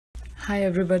Hi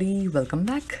everybody, welcome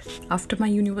back. After my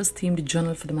universe themed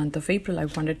journal for the month of April, I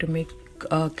wanted to make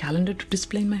a calendar to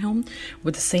display in my home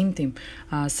with the same theme.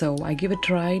 So I gave a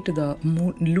try to the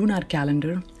lunar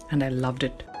calendar and I loved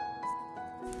it.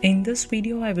 In this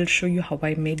video, I will show you how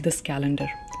I made this calendar.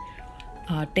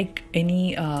 Take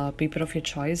any paper of your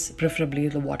choice, preferably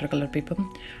the watercolor paper,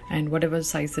 and whatever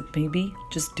size it may be,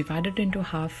 just divide it into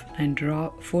half and draw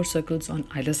 4 circles on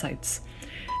either sides.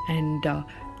 And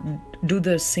do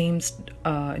the same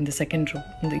in the second row.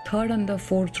 In the third and the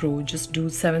fourth row, just do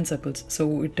 7 circles.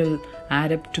 So it will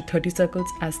add up to 30 circles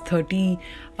as 30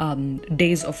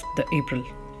 days of the April.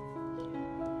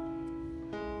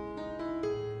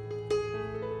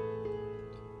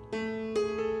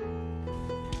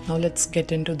 Now let's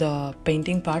get into the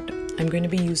painting part. I'm going to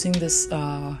be using this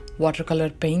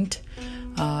watercolor paint,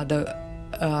 the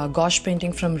gouache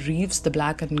painting from Reeves, the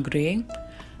black and grey,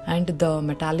 and the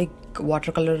metallic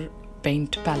watercolor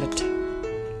paint palette.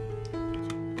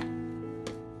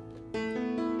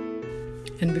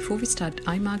 And before we start,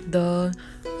 I marked the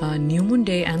new moon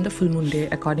day and the full moon day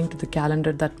according to the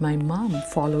calendar that my mom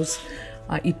follows.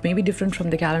 It may be different from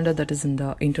the calendar that is in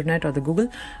the internet or the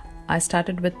Google. I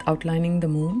started with outlining the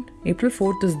moon. April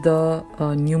 4th is the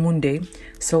new moon day,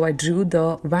 so I drew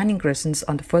the waning crescents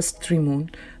on the first 3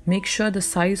 moon. Make sure the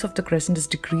size of the crescent is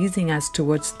decreasing as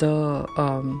towards the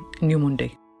new moon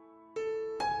day.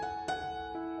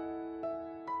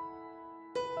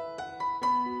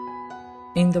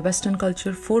 In the Western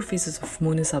culture, 4 phases of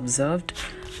moon is observed: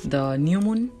 the new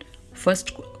moon,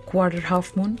 first quarter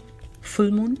half moon,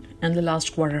 full moon, and the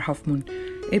last quarter half moon.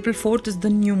 April 4th is the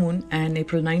new moon and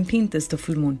April 19th is the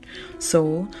full moon.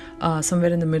 So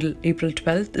somewhere in the middle, April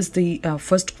 12th is the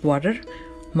first quarter.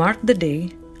 Mark the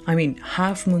day,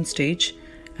 half moon stage,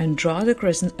 and draw the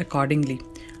crescent accordingly.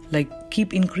 Like,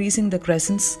 keep increasing the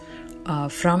crescents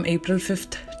from April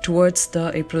 5th towards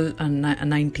the April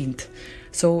 19th.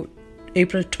 So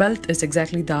April 12th is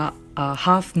exactly the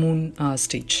half moon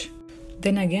stage.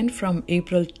 Then again from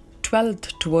April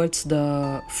 12th towards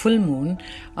the full moon,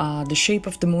 the shape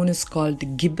of the moon is called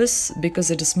gibbous because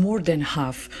it is more than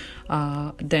half.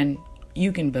 Then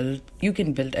you can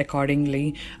build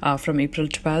accordingly from April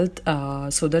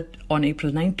 12th, so that on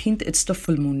April 19th it's the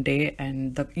full moon day,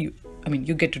 and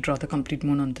you get to draw the complete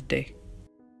moon on the day.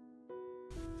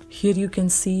 Here you can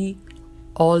see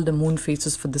all the moon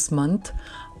phases for this month.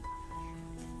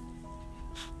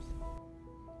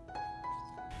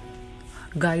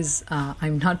 Guys,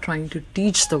 I'm not trying to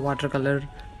teach the watercolor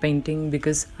painting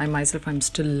because I'm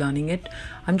still learning it.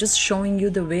 I'm just showing you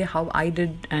the way how I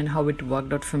did and how it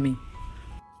worked out for me.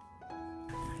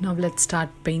 Now let's start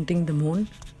painting the moon.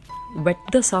 Wet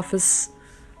the surface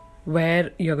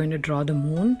where you're going to draw the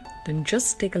moon. Then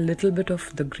just take a little bit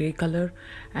of the gray color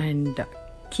and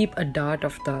keep a dot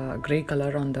of the gray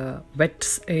color on the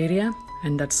wet area,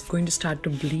 and that's going to start to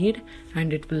bleed,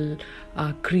 and it will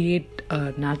create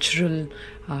a natural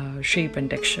shape and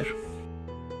texture.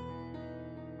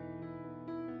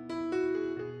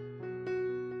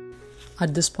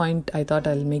 At this point, I thought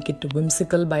I'll make it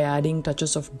whimsical by adding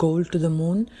touches of gold to the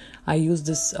moon. I used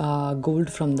this gold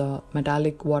from the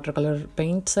metallic watercolor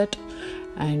paint set,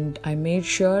 and I made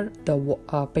sure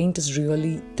the paint is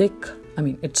really thick.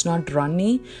 It's not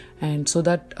runny, and so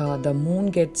that the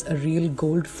moon gets a real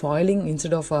gold foiling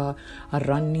instead of a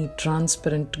runny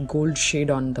transparent gold shade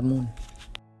on the moon.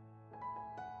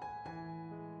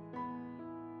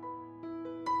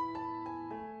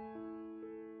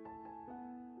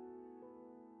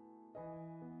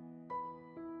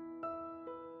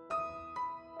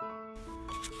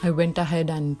 I went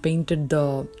ahead and painted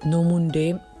the new moon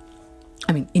day.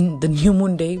 In the new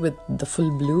moon day with the full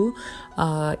blue,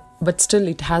 but still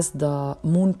it has the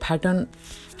moon pattern.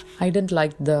 I didn't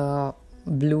like the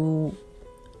blue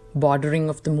bordering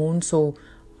of the moon, so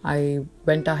I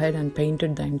went ahead and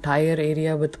painted the entire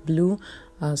area with blue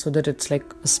so that it's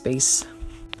like a space.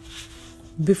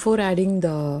 Before adding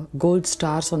the gold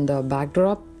stars on the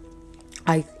backdrop,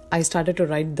 I started to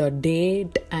write the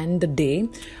date and the day.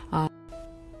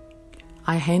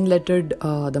 I hand lettered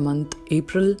the month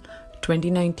April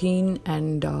 2019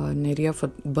 and an area for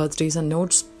birthdays and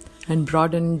notes, and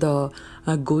brought in the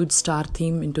gold star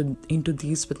theme into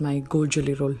these with my gold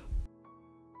jelly roll.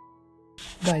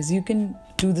 Guys, you can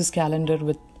do this calendar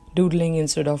with doodling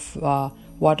instead of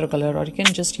watercolor, or you can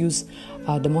just use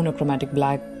the monochromatic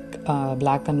black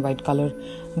and white color,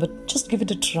 but just give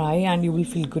it a try and you will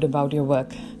feel good about your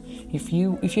work. If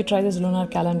you try this lunar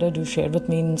calendar, do share with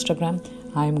me on Instagram.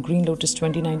 I am Green Lotus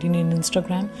 2019 in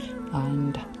Instagram,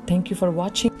 and thank you for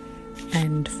watching,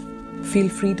 and feel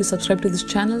free to subscribe to this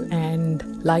channel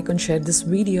and like and share this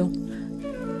video.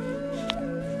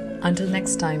 Until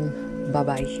next time, bye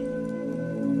bye.